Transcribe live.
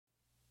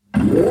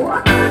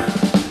Welcome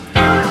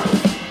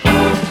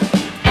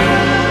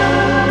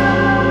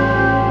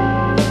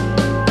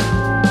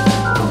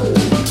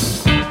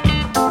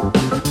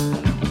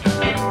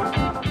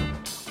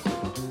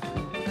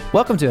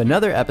to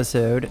another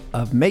episode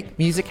of Make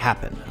Music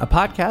Happen, a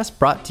podcast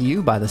brought to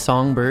you by the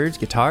Songbirds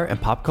Guitar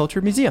and Pop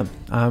Culture Museum.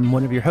 I'm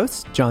one of your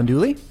hosts, John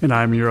Dooley. And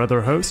I'm your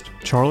other host,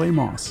 Charlie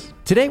Moss.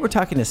 Today we're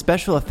talking to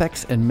special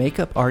effects and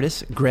makeup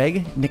artist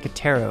Greg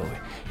Nicotero.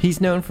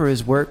 He's known for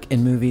his work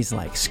in movies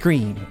like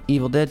Scream,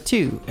 Evil Dead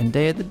 2, and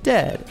Day of the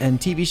Dead, and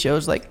TV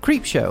shows like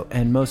Creepshow,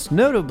 and most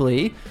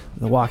notably,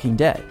 The Walking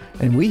Dead.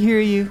 And we hear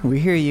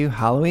you,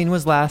 Halloween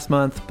was last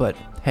month, but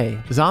hey,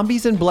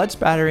 zombies and blood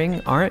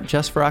spattering aren't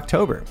just for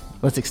October.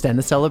 Let's extend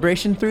the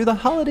celebration through the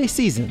holiday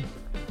season.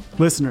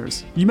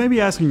 Listeners, you may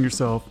be asking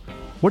yourself,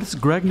 what does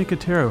Greg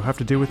Nicotero have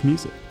to do with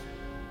music?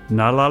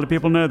 Not a lot of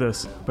people know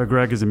this, but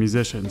Greg is a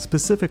musician,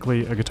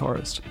 specifically a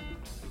guitarist.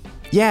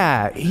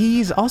 Yeah,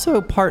 he's also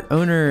part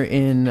owner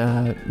in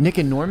Nick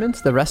and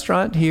Norman's, the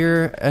restaurant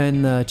here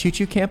in the Choo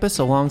Choo campus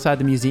alongside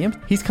the museum.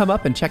 He's come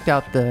up and checked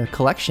out the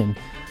collection.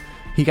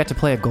 He got to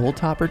play a gold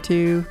top or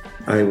two.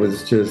 I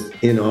was just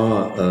in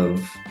awe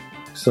of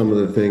some of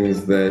the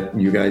things that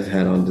you guys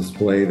had on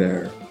display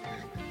there.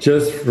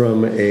 Just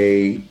from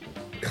a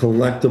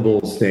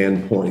collectible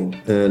standpoint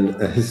and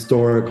a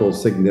historical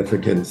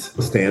significance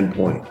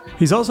standpoint.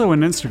 He's also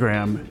on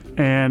Instagram,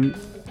 and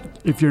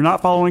if you're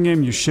not following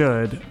him, you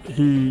should.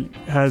 He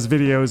has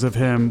videos of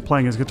him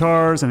playing his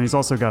guitars, and he's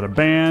also got a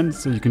band,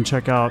 so you can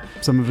check out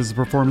some of his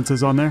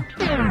performances on there.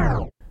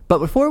 But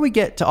before we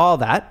get to all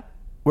that,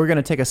 we're going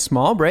to take a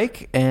small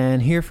break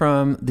and hear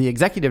from the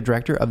executive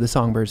director of the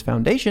Songbirds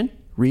Foundation,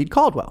 Reed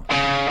Caldwell.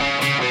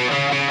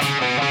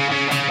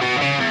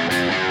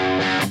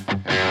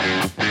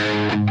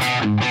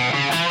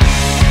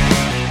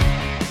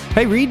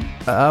 Hey, Reed,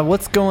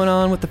 what's going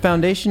on with the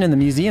foundation and the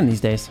museum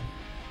these days?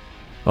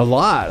 A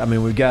lot. I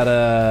mean, we've got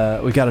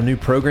a new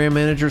program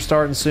manager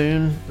starting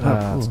soon.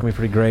 Cool. It's gonna be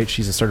pretty great.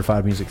 She's a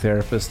certified music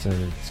therapist,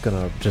 and it's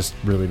gonna just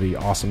really be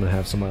awesome to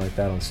have somebody like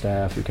that on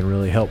staff who can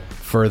really help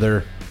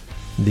further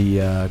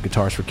the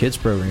Guitars for Kids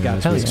program.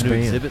 Got some new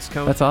exhibits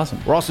coming. That's awesome.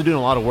 We're also doing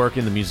a lot of work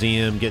in the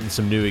museum, getting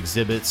some new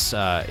exhibits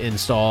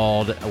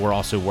installed. We're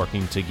also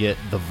working to get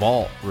the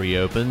vault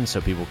reopened so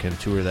people can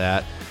tour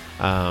that.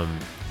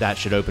 That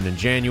should open in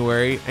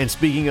January. And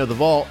speaking of the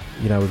vault,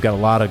 we've got a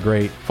lot of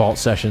great vault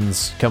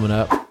sessions coming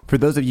up. For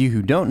those of you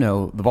who don't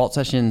know, the Vault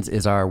Sessions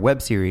is our web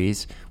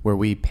series where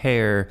we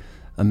pair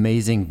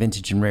amazing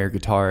vintage and rare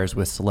guitars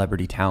with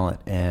celebrity talent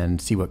and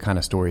see what kind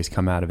of stories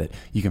come out of it.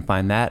 You can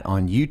find that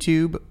on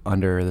YouTube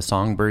under the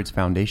Songbirds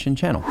Foundation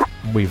channel.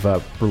 We've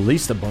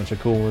released a bunch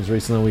of cool ones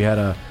recently. We had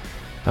a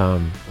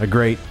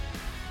great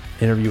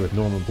interview with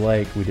Norman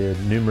Blake we did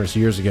numerous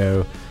years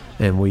ago,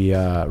 and we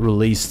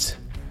released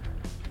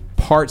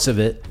parts of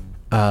it,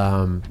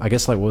 I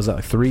guess, what was that,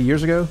 like 3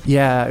 years ago?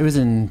 Yeah, it was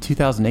in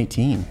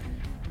 2018.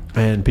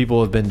 And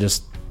people have been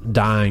just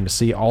dying to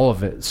see all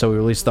of it. So we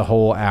released the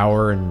whole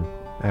hour and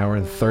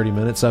 30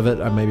 minutes of it.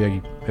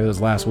 It was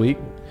last week.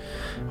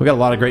 We got a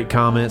lot of great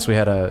comments. We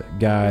had a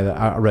guy that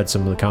I read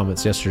some of the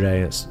comments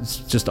yesterday. It's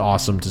just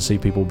awesome to see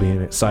people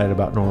being excited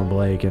about Norman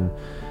Blake and,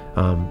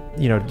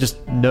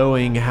 just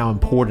knowing how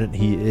important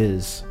he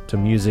is to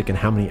music and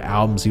how many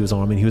albums he was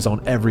on. I mean, he was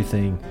on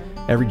everything.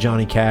 Every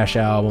Johnny Cash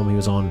album, he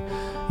was on,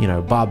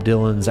 Bob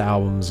Dylan's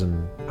albums,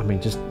 and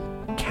just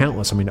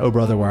countless. Oh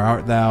Brother, Where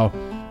Art Thou?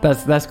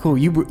 That's cool.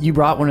 You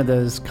brought one of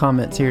those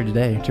comments here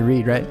today to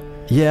read, right?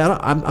 Yeah,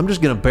 I'm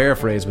just gonna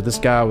paraphrase, but this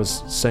guy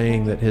was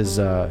saying that his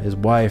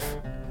wife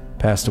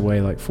passed away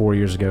like 4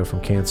 years ago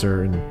from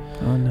cancer, and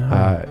oh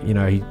no,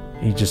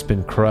 he's just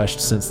been crushed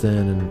since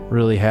then, and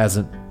really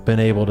hasn't been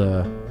able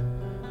to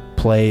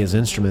play his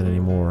instrument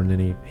anymore. And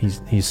then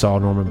he saw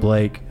Norman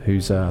Blake,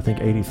 who's I think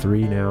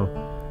 83 now,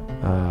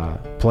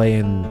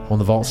 playing on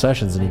the Vault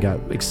Sessions, and he got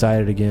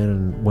excited again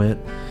and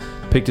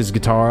picked his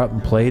guitar up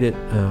and played it.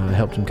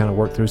 Helped him kind of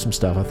work through some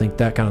stuff. I think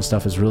that kind of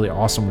stuff is really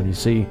awesome when you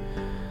see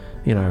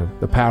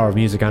the power of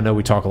music. I know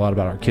we talk a lot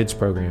about our kids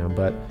program,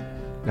 but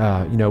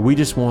we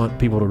just want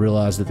people to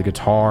realize that the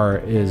guitar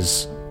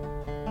is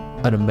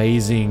an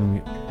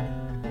amazing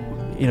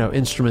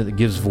instrument that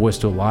gives voice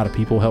to a lot of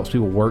people, helps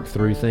people work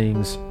through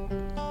things.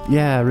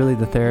 Yeah, really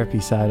the therapy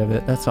side of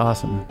it. That's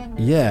awesome.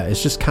 Yeah,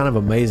 it's just kind of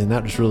amazing.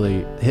 That just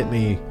really hit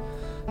me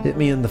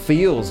in the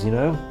feels,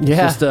 Yeah. It's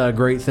just a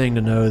great thing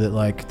to know that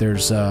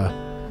there's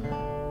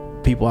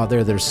people out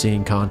there that are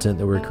seeing content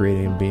that we're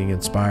creating and being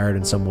inspired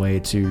in some way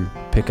to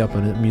pick up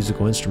a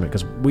musical instrument,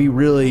 because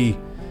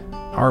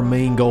our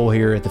main goal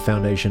here at the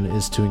foundation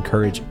is to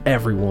encourage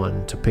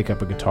everyone to pick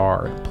up a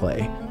guitar and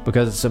play,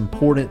 because it's an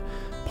important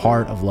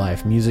part of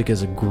life. Music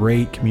is a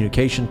great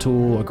communication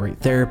tool, a great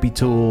therapy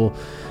tool,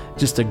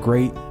 just a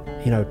great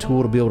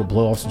tool to be able to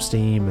blow off some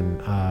steam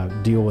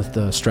and deal with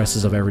the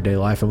stresses of everyday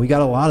life. And we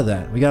got a lot of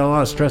that. We got a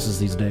lot of stresses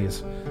these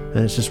days, and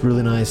it's just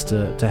really nice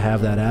to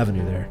have that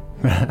avenue there.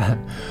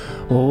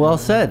 Well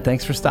said.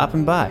 Thanks for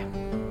stopping by.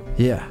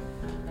 Yeah,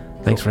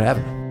 thanks for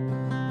having me.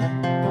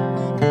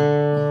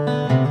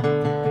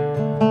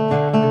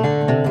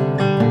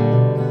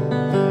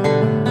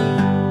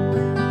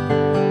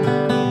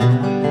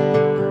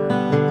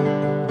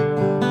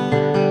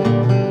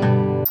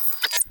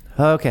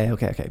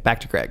 Okay. Back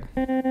to Greg.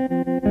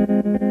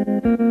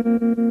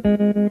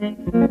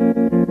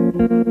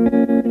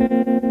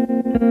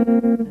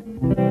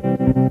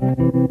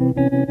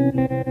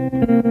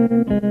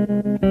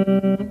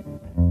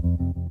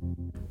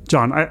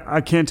 John,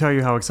 I can't tell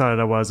you how excited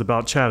I was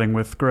about chatting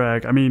with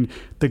Greg. I mean,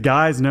 the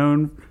guy's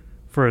known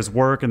for his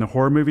work in the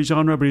horror movie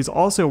genre, but he's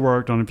also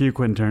worked on a few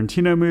Quentin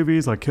Tarantino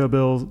movies like Kill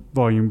Bill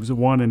Volumes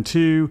 1 and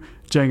 2,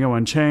 Django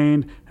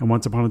Unchained, and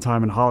Once Upon a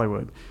Time in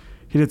Hollywood.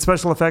 He did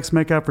special effects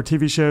makeup for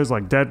TV shows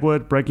like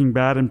Deadwood, Breaking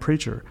Bad, and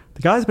Preacher.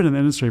 The guy's been in the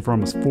industry for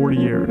almost 40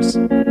 years.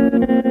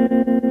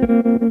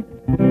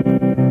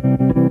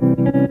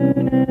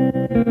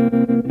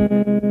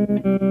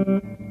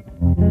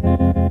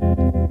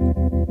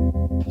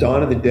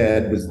 Dawn of the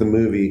Dead was the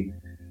movie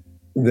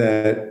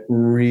that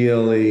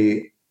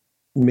really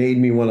made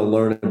me want to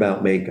learn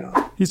about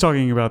makeup. He's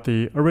talking about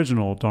the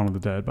original Dawn of the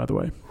Dead, by the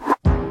way.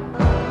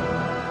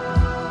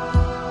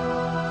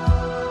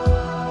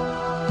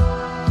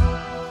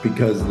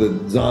 Because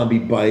the zombie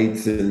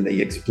bites and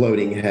the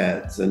exploding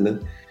heads,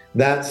 and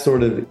that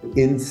sort of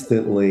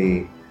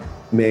instantly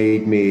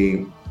made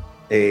me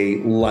a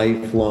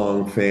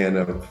lifelong fan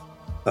of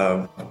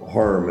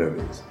horror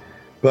movies.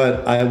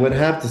 But I would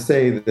have to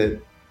say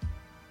that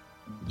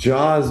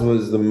Jaws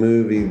was the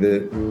movie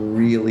that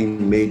really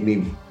made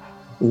me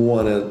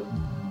want to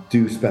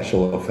do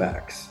special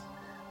effects,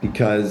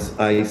 because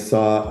I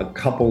saw a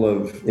couple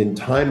of, in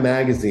Time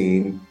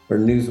Magazine,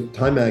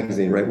 Time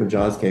Magazine, right when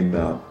Jaws came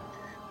out,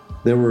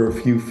 there were a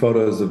few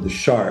photos of the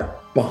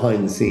shark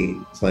behind the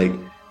scenes, like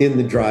in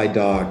the dry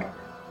dock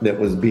that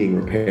was being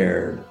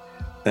repaired.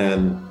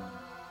 And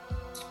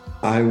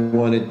I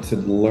wanted to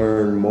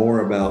learn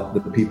more about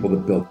the people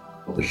that built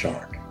the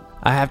shark.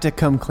 I have to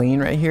come clean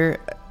right here.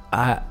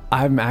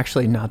 I'm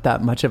actually not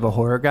that much of a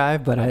horror guy,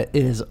 but it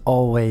is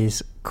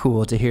always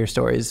cool to hear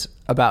stories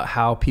about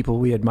how people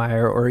we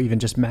admire, or even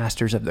just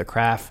masters of the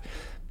craft,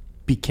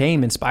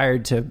 became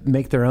inspired to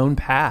make their own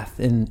path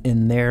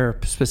in their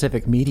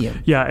specific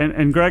medium. Yeah,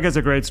 and Greg has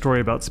a great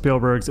story about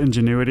Spielberg's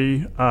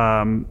ingenuity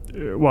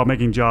while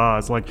making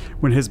Jaws. Like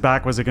when his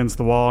back was against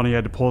the wall and he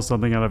had to pull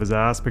something out of his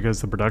ass because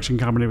the production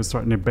company was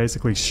starting to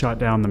basically shut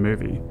down the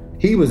movie.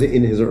 He was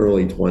in his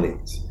early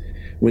 20s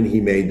when he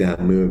made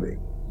that movie.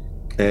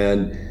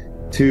 And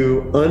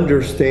to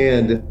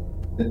understand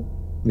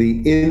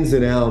the ins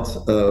and outs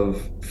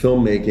of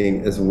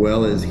filmmaking as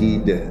well as he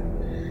did,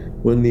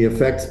 when the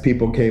effects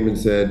people came and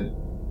said,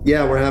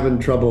 yeah, we're having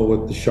trouble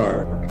with the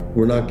shark,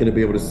 we're not going to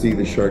be able to see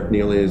the shark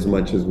nearly as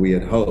much as we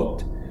had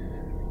hoped,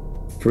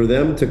 for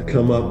them to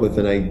come up with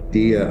an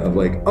idea of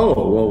like,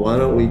 oh, well, why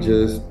don't we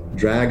just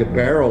drag a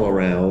barrel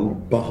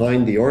around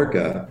behind the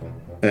orca,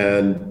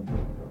 and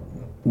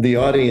the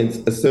audience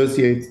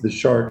associates the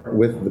shark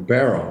with the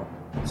barrel.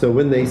 So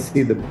when they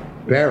see the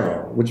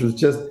barrel, which was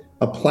just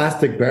a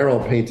plastic barrel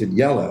painted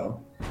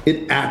yellow,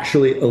 it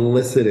actually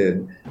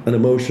elicited an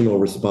emotional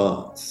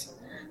response.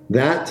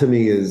 That to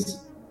me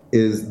is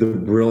the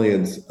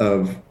brilliance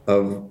of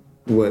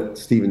what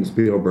Steven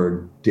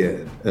Spielberg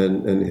did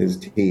and his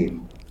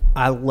team.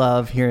 I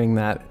love hearing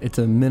that. It's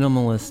a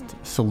minimalist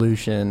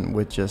solution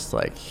with just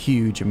like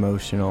huge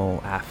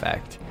emotional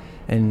affect.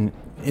 And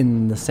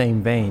in the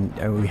same vein,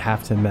 we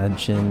have to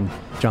mention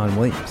John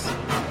Williams.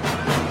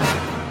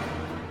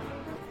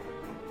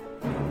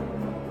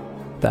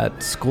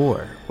 That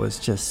score was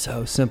just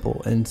so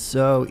simple and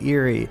so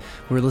eerie.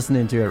 We're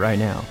listening to it right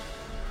now.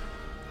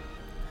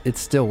 It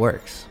still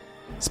works.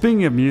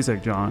 Speaking of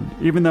music, John,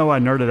 even though I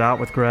nerded out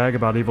with Greg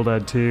about Evil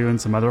Dead 2 and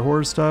some other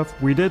horror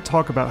stuff, we did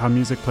talk about how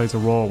music plays a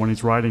role when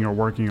he's writing or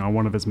working on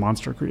one of his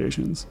monster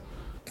creations.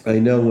 I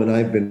know when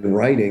I've been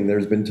writing,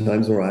 there's been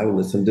times where I will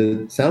listen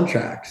to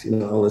soundtracks.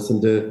 I'll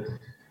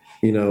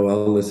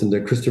listen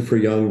to Christopher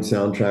Young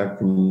soundtrack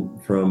from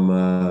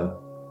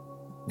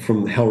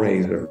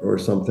Hellraiser or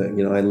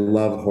something. I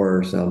love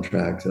horror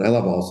soundtracks, and I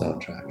love all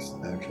soundtracks,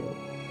 actually.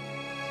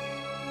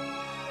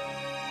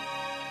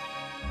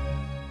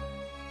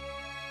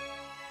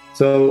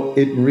 So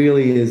it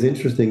really is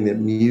interesting that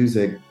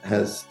music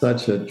has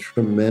such a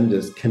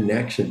tremendous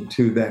connection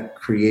to that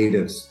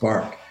creative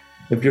spark.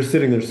 If you're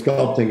sitting there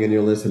sculpting and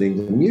you're listening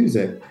to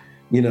music,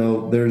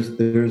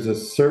 there's a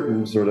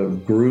certain sort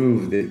of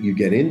groove that you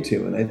get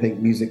into. And I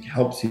think music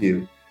helps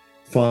you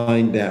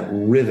find that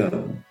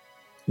rhythm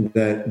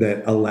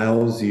that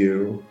allows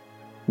you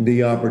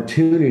the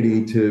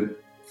opportunity to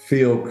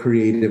feel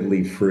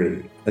creatively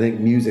free. I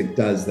think music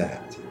does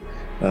that.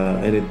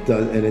 And it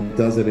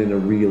does it in a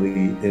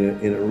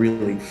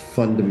really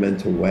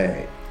fundamental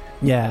way.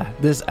 Yeah,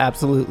 this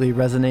absolutely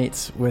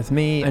resonates with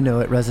me. I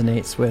know it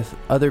resonates with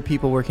other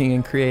people working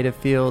in creative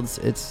fields.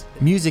 It's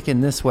music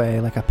in this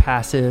way, like a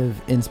passive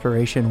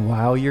inspiration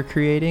while you're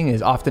creating,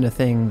 is often a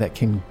thing that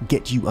can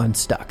get you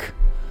unstuck.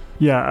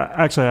 Yeah,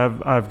 actually,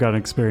 I've got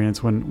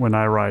experience when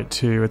I write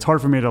too. It's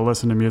hard for me to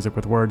listen to music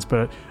with words,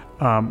 but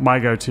my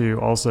go-to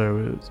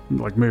also is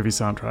like movie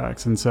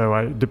soundtracks. And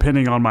so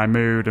depending on my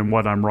mood and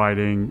what I'm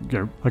writing,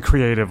 like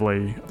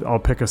creatively, I'll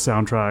pick a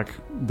soundtrack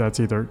that's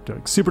either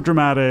like super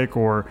dramatic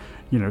or,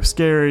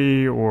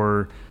 scary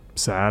or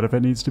sad if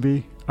it needs to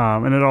be.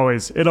 And it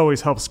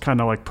always helps kind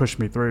of like push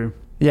me through.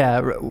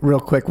 Yeah, real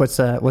quick, what's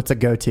a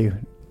go-to?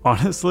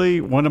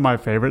 Honestly, one of my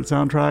favorite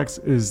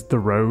soundtracks is The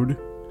Road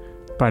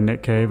by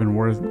Nick Cave and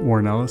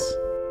Warren Ellis.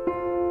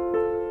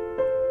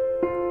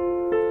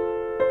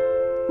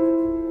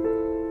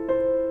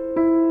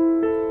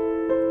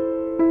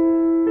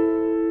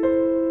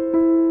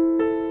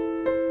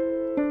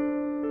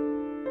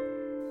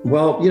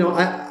 Well,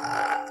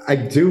 I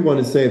do want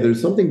to say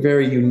there's something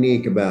very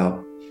unique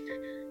about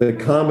the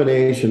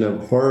combination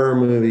of horror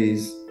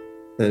movies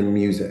and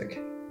music,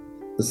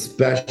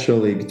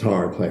 especially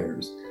guitar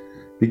players,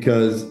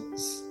 because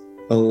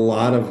a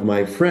lot of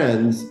my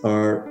friends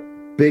are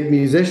big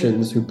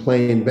musicians who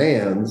play in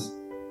bands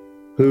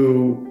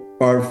who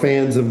are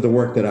fans of the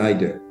work that I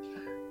do.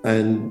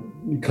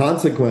 And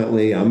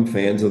consequently, I'm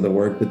fans of the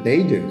work that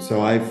they do.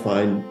 So I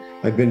find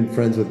I've been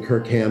friends with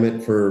Kirk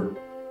Hammett for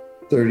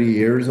 30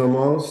 years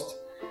almost.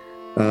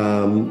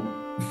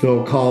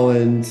 Phil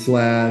Collins /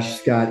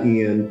 Scott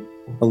Ian,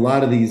 a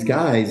lot of these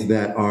guys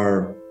that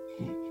are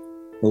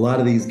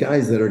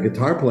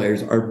guitar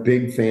players are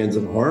big fans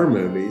of horror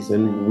movies,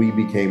 and we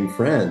became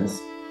friends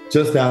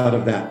just out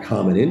of that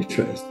common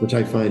interest, which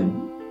I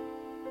find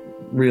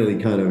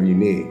really kind of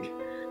unique.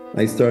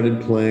 I started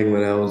playing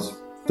when I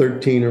was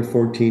 13 or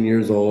 14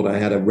 years old. I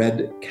had a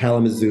red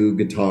Kalamazoo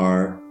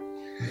guitar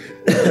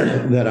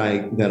that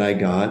I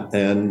got,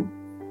 and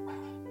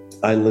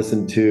I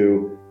listened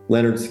to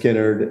Leonard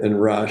Skinner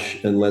and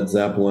Rush and Led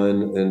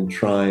Zeppelin and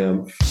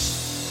Triumph.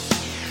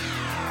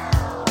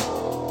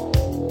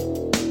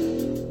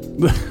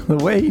 The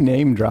way he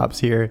name drops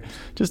here,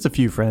 just a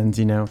few friends,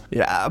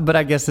 Yeah, but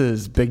I guess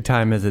as big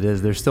time as it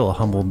is, there's still a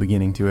humble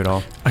beginning to it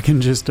all. I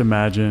can just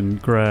imagine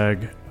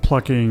Greg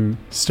plucking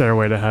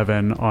Stairway to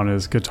Heaven on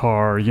his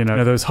guitar,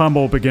 those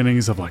humble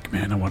beginnings of like,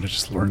 man, I want to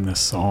just learn this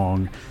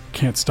song.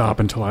 Can't stop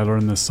until I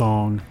learn this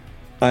song.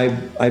 I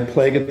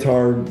play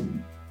guitar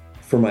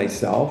for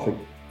myself. It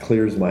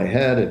clears my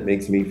head. It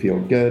makes me feel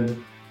good.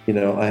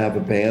 I have a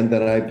band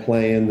that I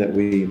play in that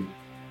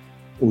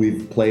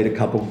we've played a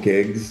couple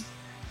gigs,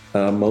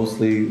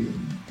 mostly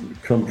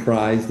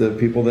comprised of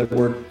people that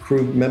were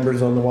crew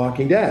members on The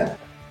Walking Dead.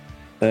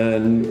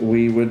 And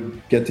we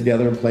would get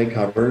together and play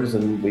covers,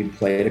 and we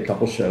played a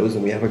couple shows,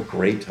 and we have a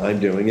great time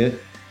doing it.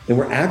 And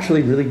we're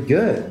actually really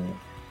good,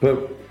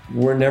 but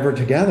we're never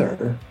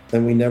together,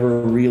 and we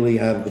never really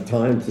have the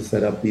time to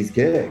set up these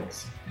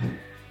gigs.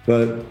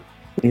 But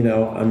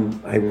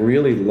I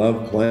really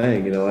love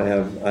playing.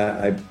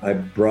 I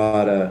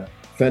brought a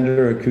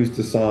Fender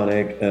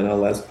Acoustasonic and a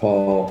Les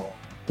Paul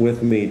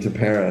with me to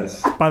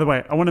Paris. By the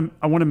way, I want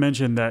to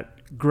mention that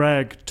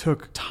Greg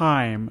took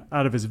time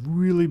out of his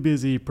really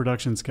busy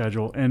production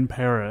schedule in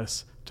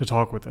Paris to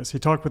talk with us. He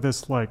talked with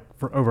us like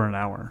for over an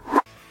hour.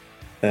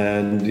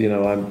 And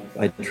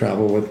I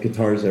travel with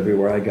guitars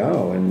everywhere I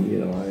go, and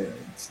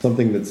it's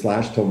something that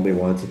Slash told me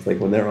once. It's like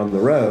when they're on the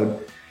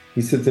road,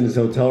 he sits in his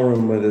hotel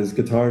room with his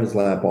guitar in his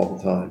lap all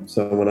the time.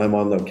 So when I'm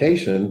on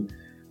location,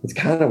 it's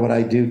kind of what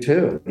I do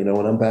too.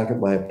 When I'm back at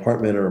my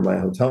apartment or my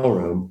hotel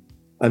room,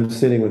 I'm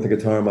sitting with the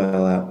guitar in my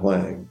lap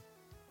playing.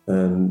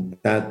 And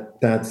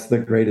that's the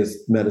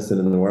greatest medicine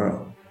in the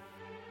world.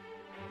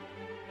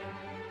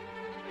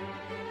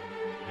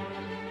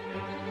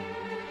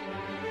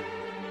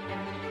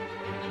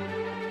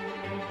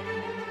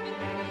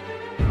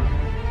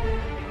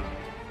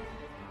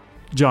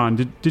 John,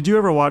 did you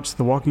ever watch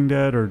The Walking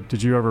Dead, or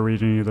did you ever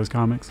read any of those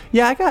comics?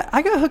 Yeah,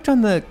 I got hooked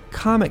on the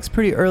comics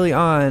pretty early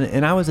on,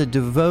 and I was a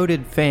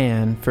devoted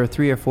fan for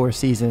 3 or 4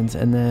 seasons,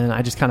 and then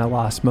I just kind of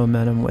lost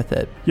momentum with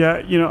it.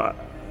 Yeah,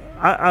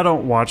 I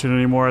don't watch it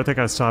anymore. I think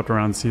I stopped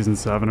around season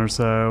 7 or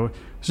so.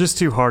 It's just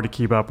too hard to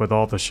keep up with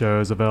all the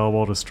shows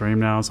available to stream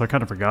now, so I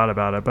kind of forgot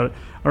about it. But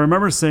I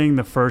remember seeing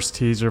the first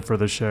teaser for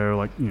the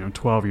show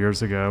 12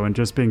 years ago and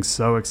just being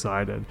so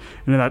excited.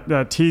 And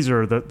that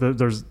teaser,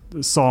 there's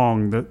the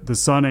song that The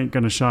Sun Ain't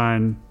Gonna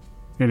Shine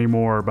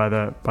Anymore by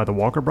the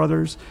Walker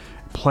Brothers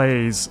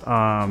plays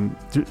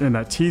in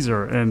that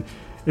teaser, and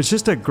it's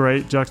just a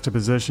great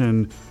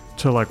juxtaposition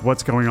to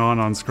what's going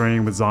on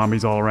screen with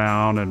zombies all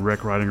around and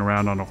Rick riding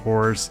around on a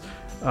horse,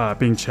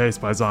 being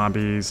chased by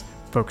zombies,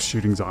 folks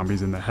shooting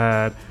zombies in the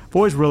head. I've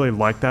always really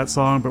liked that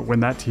song, but when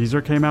that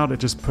teaser came out, it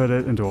just put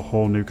it into a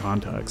whole new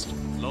context.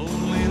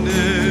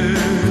 Loneliness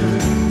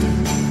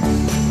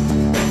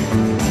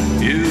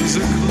is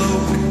a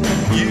cloak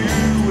you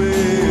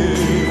wear.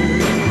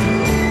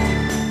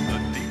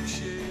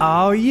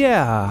 Oh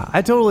yeah,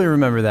 I totally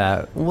remember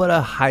that. What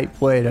a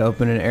hype way to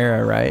open an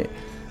era, right?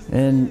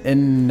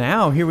 And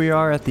now here we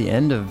are at the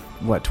end of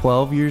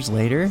 12 years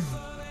later.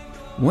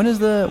 When's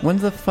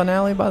the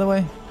finale, by the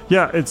way?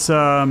 Yeah, it's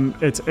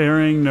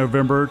airing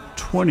November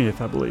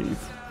 20th, I believe.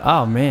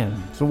 Oh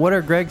man. So what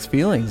are Greg's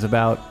feelings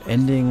about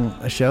ending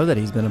a show that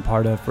he's been a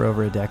part of for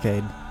over a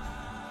decade?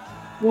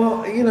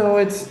 Well,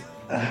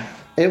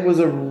 it was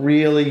a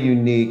really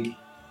unique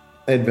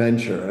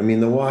adventure. I mean,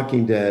 The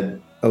Walking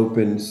Dead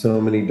opened so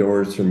many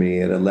doors for me.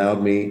 It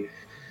allowed me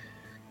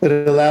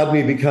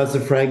because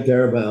of Frank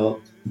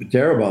Darabont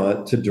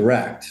Darabont to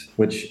direct,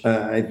 which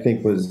I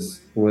think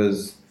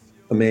was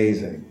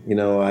amazing. You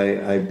know,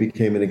 I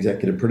became an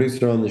executive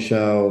producer on the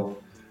show.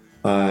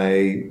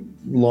 I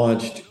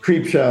launched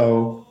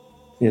Creepshow.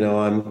 You know,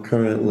 I'm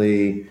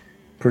currently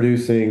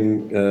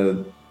producing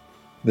the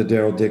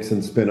Daryl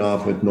Dixon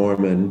spinoff with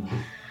Norman.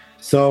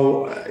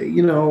 So,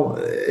 you know,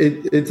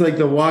 it's like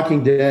The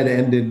Walking Dead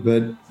ended,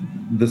 but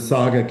the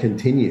saga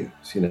continues,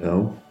 you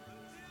know.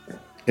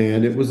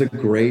 And it was a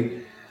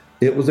great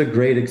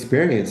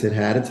experience. It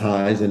had its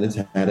highs and it's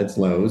had its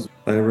lows.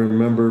 I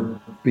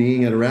remember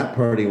being at a wrap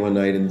party one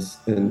night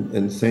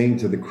and saying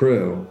to the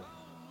crew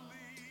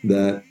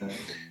that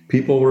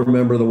people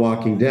remember The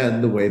Walking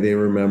Dead the way they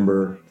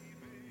remember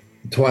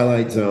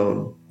Twilight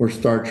Zone or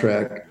Star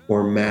Trek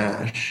or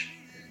MASH.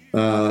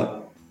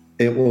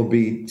 It will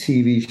be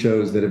TV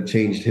shows that have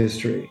changed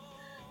history.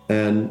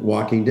 And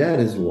Walking Dead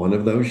is one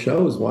of those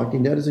shows.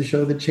 Walking Dead is a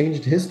show that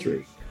changed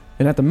history.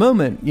 And at the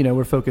moment, you know,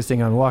 we're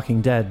focusing on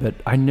Walking Dead, but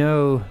I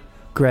know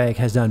Greg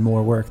has done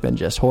more work than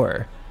just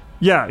horror.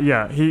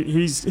 Yeah.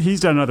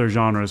 He's done other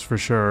genres for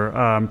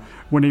sure.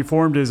 When he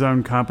formed his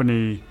own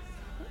company,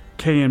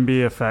 K&B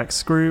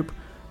Effects Group,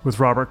 with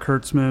Robert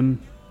Kurtzman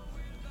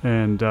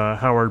and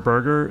Howard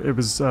Berger, it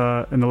was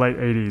in the late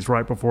 80s,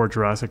 right before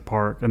Jurassic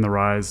Park and the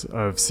rise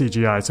of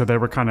CGI. So they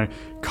were kind of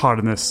caught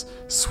in this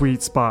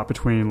sweet spot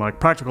between like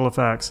practical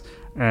effects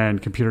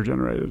and computer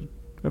generated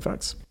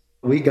effects.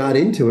 We got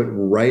into it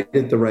right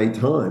at the right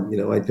time. You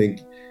know, I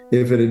think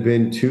if it had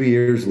been 2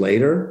 years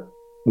later,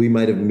 we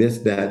might have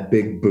missed that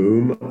big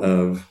boom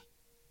of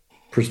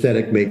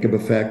prosthetic makeup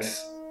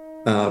effects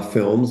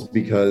films,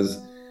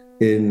 because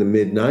in the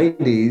mid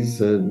 90s,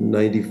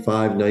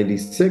 95,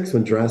 96,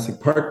 when Jurassic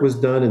Park was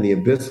done and The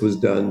Abyss was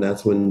done,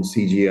 that's when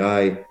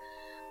CGI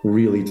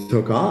really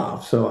took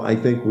off. So I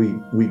think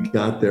we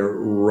got there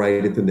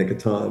right at the nick of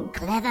time.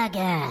 Clever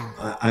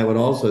girl. I would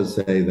also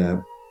say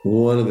that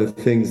one of the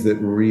things that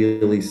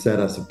really set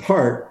us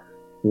apart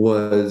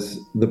was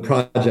the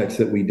projects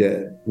that we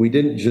did. We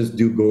didn't just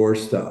do gore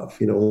stuff.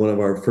 You know, one of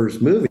our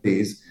first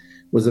movies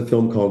was a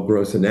film called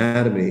Gross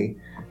Anatomy,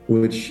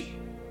 which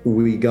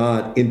we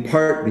got in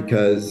part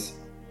because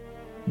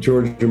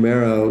George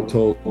Romero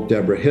told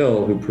Deborah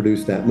Hill, who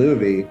produced that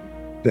movie,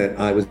 that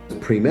I was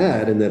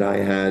pre-med and that I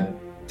had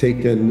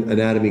taken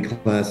anatomy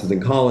classes in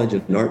college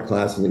and art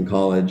classes in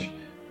college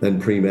and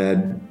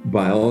pre-med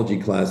biology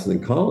classes in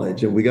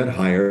college. And we got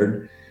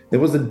hired. It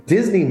was a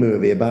Disney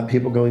movie about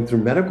people going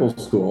through medical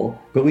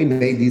school, but we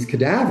made these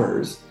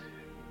cadavers.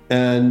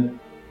 And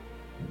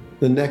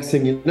the next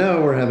thing you know,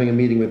 we're having a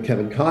meeting with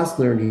Kevin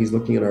Costner, and he's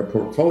looking at our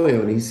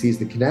portfolio and he sees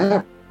the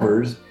cadavers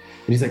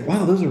and he's like,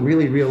 wow, those are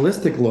really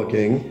realistic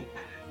looking.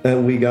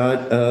 And we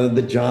got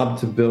the job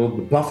to build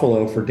the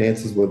buffalo for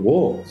Dances with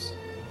Wolves.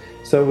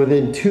 So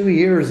within 2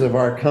 years of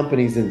our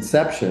company's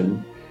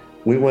inception,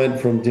 we went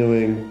from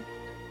doing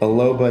a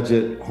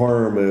low-budget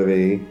horror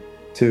movie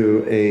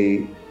to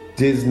a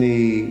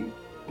Disney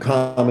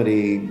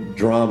comedy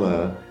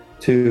drama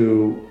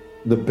to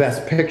the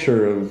best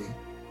picture of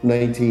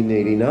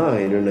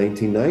 1989 or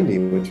 1990,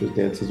 which was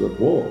Dances with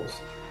Wolves.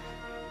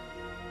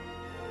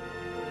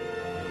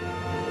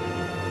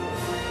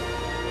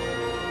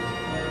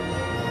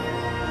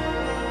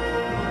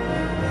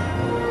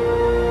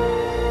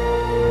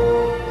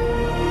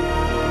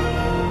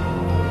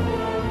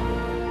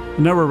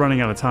 I know we're running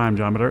out of time,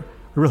 John, but I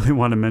really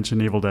want to mention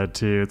Evil Dead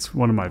 2. It's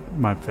one of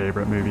my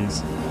favorite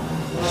movies.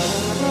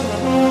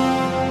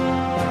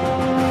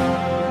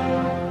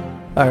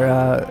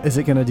 Is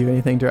it going to do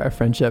anything to our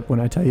friendship when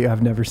I tell you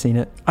I've never seen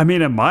it? I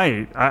mean, it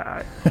might.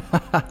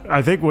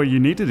 I think what you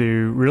need to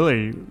do,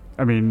 really,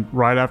 I mean,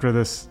 right after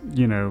this,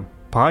 you know,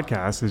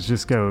 podcast, is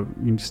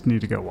you just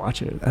need to go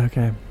watch it.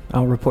 Okay,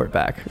 I'll report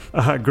back.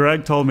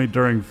 Greg told me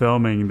during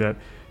filming that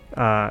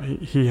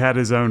he had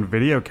his own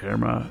video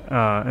camera,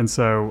 and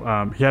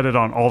so he had it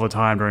on all the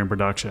time during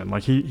production.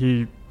 Like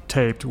he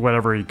taped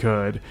whatever he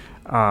could,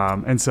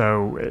 and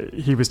so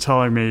he was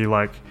telling me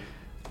like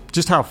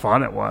just how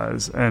fun it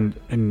was, and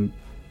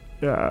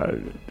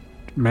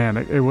man,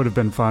 it would have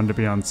been fun to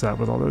be on set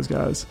with all those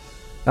guys.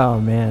 Oh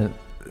man,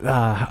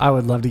 I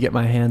would love to get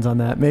my hands on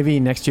that. Maybe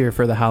next year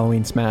for the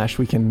Halloween Smash,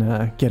 we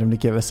can get him to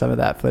give us some of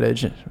that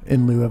footage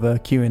in lieu of a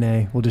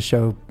Q&A. We'll just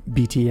show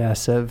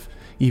BTS of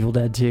Evil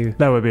Dead 2.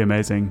 That would be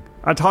amazing.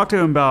 I talked to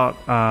him about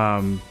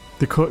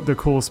the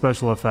cool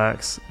special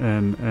effects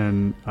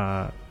in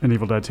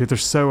Evil Dead 2. They're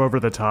so over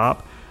the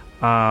top,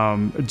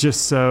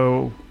 just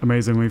so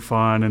amazingly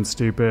fun and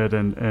stupid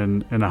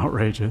and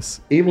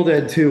outrageous. Evil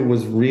Dead 2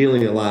 was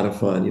really a lot of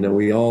fun. You know,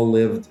 we all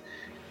lived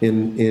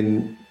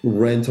in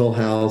rental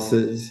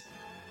houses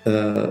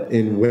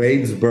in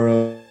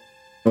Wadesboro,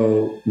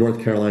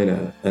 North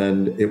Carolina,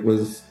 and it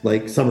was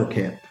like summer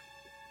camp.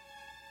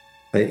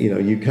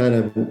 You kind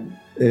of,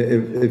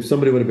 if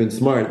somebody would have been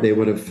smart, they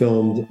would have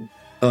filmed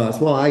us.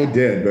 Well, I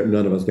did, but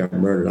none of us got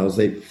murdered. I would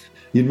say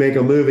you'd make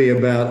a movie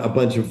about a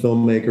bunch of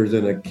filmmakers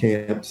in a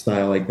camp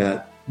style like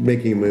that,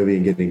 making a movie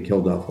and getting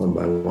killed off one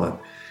by one.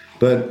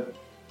 But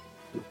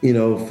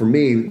for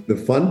me, the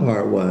fun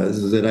part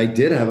is that I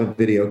did have a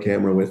video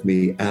camera with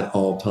me at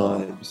all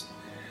times.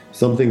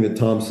 Something that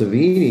Tom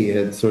Savini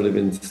had sort of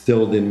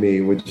instilled in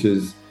me, which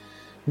is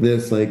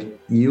this, like,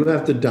 you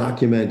have to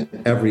document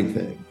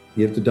everything.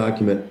 You have to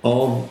document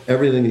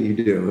everything that you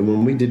do. And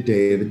when we did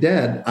Day of the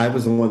Dead, I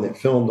was the one that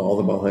filmed all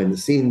the behind the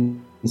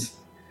scenes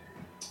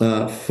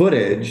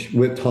footage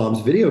with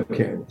Tom's video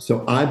camera.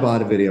 So I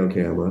bought a video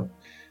camera,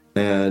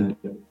 and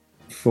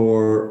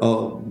for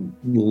a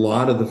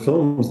lot of the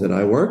films that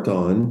I worked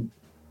on,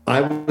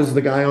 I was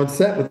the guy on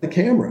set with the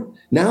camera.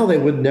 Now they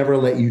would never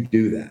let you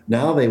do that.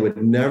 Now they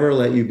would never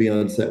let you be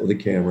on set with a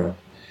camera,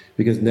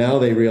 because now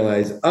they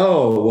realize,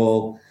 oh,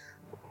 well,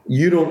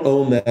 you don't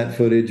own that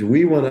footage.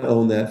 We want to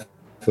own that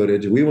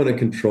footage. We want to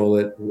control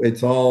it.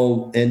 It's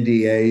all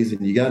NDAs,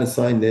 and you got to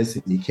sign this,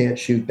 and you can't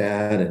shoot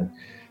that. And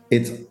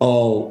it's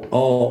all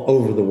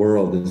over the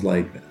world is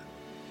like that.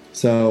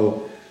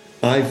 So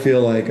I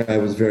feel like I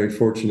was very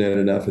fortunate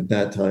enough at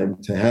that time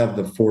to have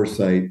the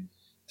foresight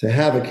to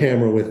have a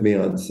camera with me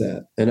on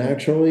set and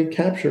actually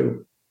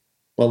capture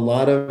a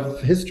lot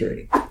of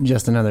history.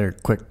 Just another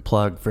quick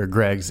plug for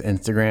Greg's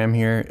Instagram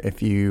here.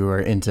 If you are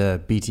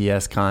into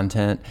BTS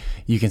content,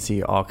 you can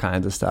see all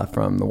kinds of stuff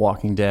from The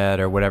Walking Dead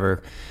or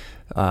whatever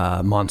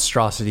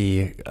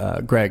monstrosity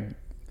Greg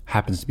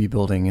happens to be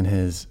building in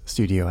his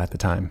studio at the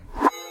time.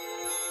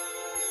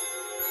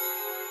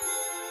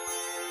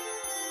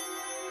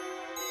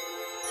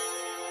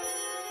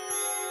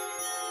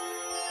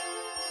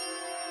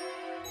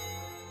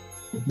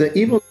 The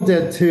Evil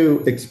Dead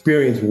 2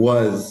 experience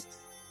was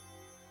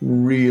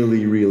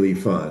really, really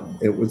fun.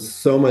 It was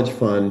so much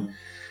fun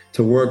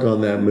to work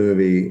on that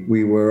movie.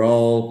 We were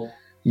all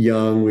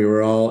young. We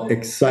were all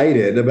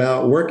excited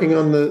about working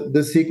on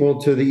the sequel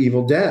to The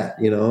Evil Dead,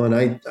 and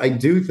I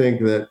do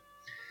think that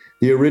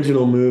the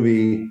original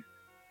movie,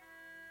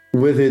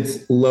 with its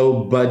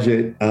low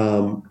budget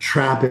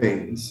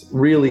trappings,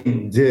 really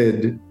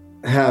did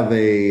have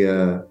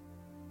a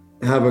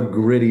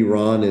gritty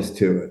rawness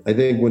to it. I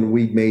think when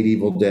we made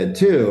Evil Dead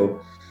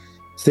 2,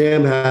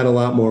 Sam had a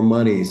lot more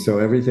money, so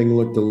everything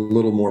looked a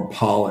little more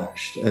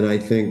polished. And I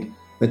think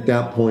at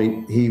that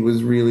point, he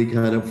was really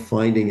kind of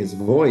finding his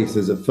voice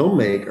as a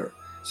filmmaker.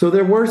 So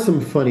there were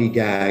some funny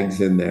gags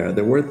in there.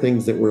 There were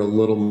things that were a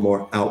little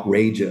more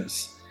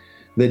outrageous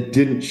that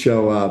didn't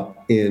show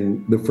up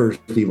in the first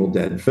Evil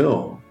Dead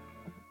film.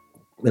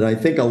 And I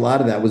think a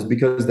lot of that was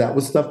because that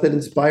was stuff that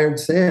inspired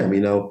Sam,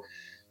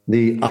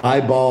 the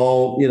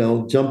eyeball,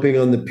 jumping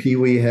on the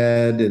Pee-wee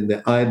head and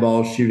the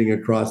eyeball shooting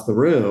across the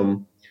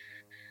room.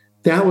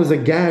 That was a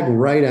gag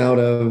right out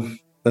of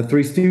a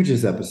Three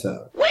Stooges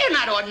episode. We're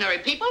not ordinary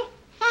people.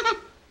 We're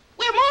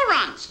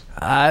morons.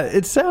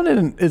 It's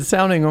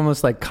sounding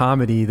almost like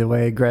comedy the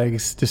way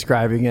Greg's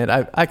describing it.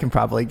 I can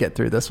probably get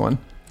through this one.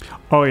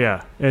 Oh,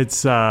 yeah.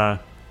 It's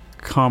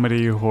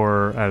comedy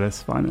horror at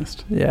its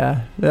finest.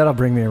 Yeah, that'll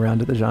bring me around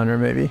to the genre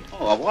maybe.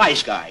 Oh, a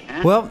wise guy,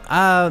 huh? Well,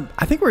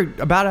 I think we're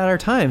about out of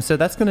time, so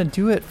that's going to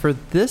do it for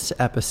this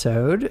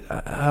episode.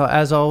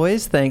 As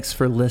always, thanks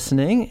for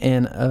listening,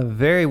 and a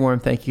very warm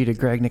thank you to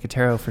Greg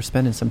Nicotero for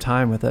spending some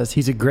time with us.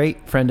 He's a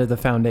great friend of the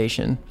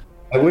foundation.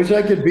 I wish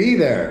I could be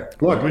there.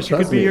 Look, I wish you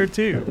could be here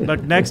too.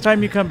 Look, next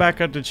time you come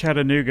back up to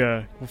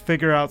Chattanooga, we'll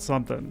figure out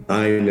something.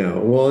 I know.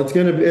 Well, it's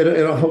gonna be.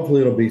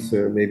 Hopefully, it'll be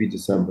soon. Maybe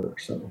December or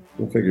so.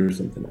 We'll figure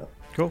something out.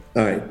 Cool.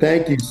 All right.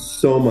 Thank you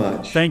so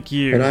much. Thank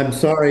you. And I'm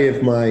sorry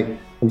if my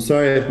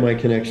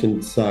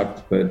connection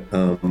sucked, but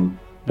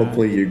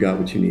hopefully you got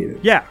what you needed.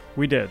 Yeah,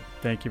 we did.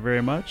 Thank you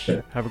very much.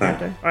 Okay. Have a great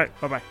day. All right.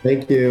 Bye bye.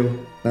 Thank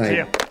you. Bye. See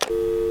ya.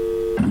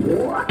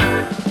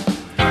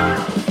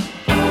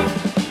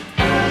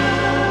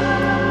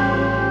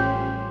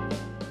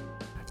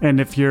 And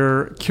if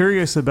you're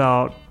curious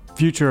about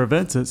future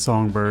events at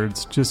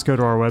Songbirds, just go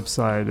to our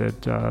website at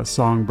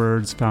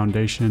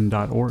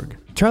songbirdsfoundation.org.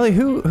 Charlie,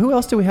 who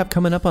else do we have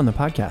coming up on the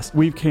podcast?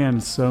 We've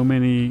canned so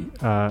many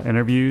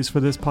interviews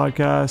for this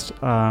podcast.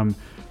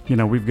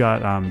 We've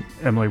got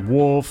Emily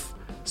Wolfe,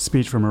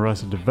 speech from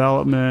Arrested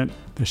Development,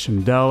 the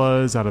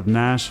Shindellas out of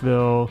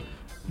Nashville,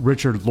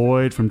 Richard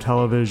Lloyd from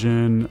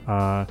television,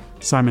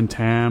 Simon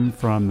Tam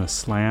from The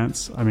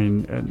Slants,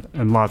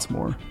 and lots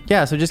more.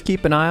 Yeah, so just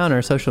keep an eye on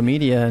our social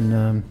media,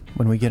 and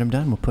when we get them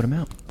done, we'll put them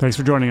out. Thanks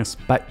for joining us.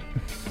 Bye.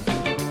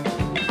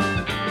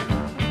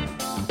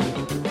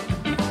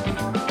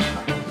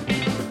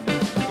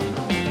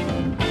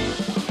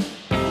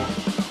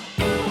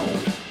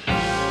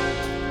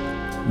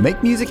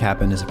 Make Music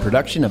Happen is a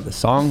production of the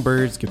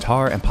Songbirds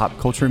Guitar and Pop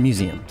Culture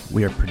Museum.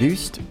 We are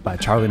produced by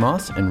Charlie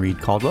Moss and Reed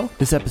Caldwell.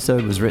 This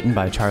episode was written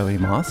by Charlie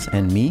Moss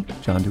and me,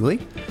 John Dooley.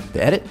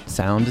 The edit,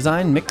 sound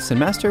design, mix, and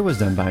master was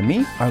done by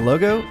me. Our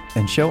logo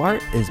and show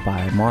art is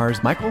by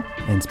Mars Michael.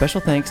 And special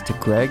thanks to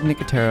Greg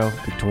Nicotero,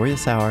 Victoria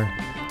Sauer,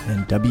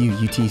 and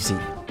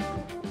WUTC.